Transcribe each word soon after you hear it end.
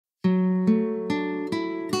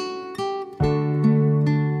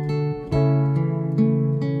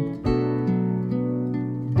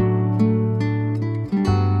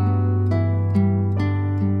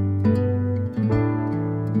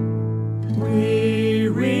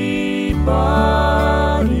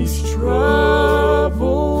Everybody's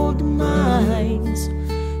troubled minds,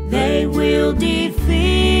 they will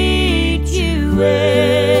defeat you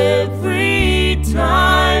every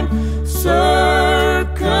time.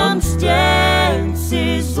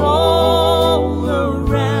 Circumstances all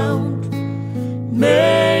around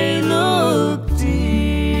may look dim,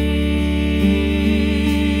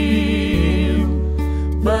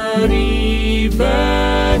 but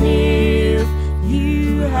even if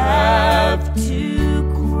you have to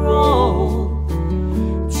crawl,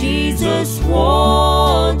 Jesus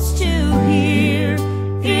wants to hear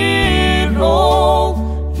it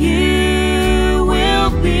all. You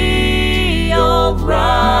will be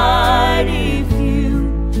alright if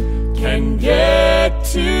you can get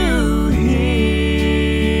to Him.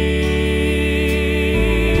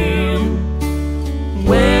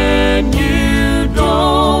 When you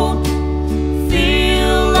don't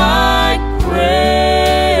feel like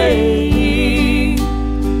praying,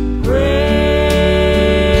 pray.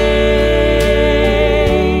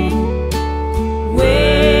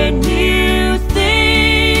 When you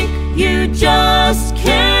think you just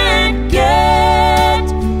can't get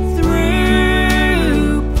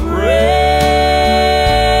through, pray.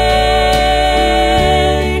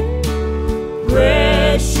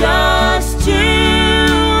 Precious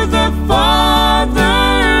to the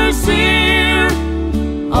Father's ear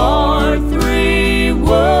are three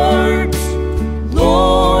words: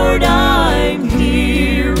 Lord, I'm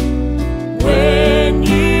here. When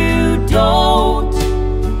you don't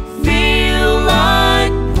feel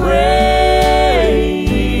like praying,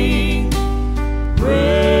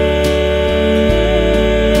 pray.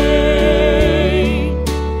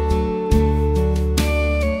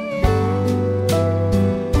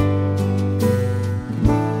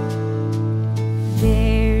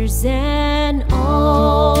 There's an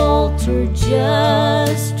altar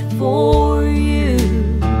just for you,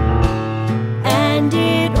 and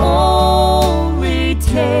it only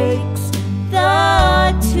takes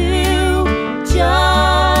the two,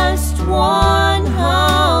 just one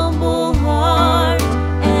humble heart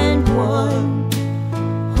and one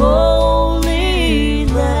holy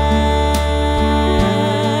lamb.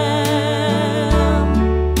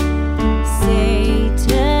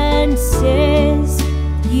 Satan says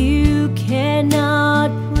you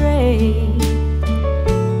cannot pray,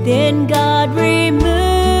 then God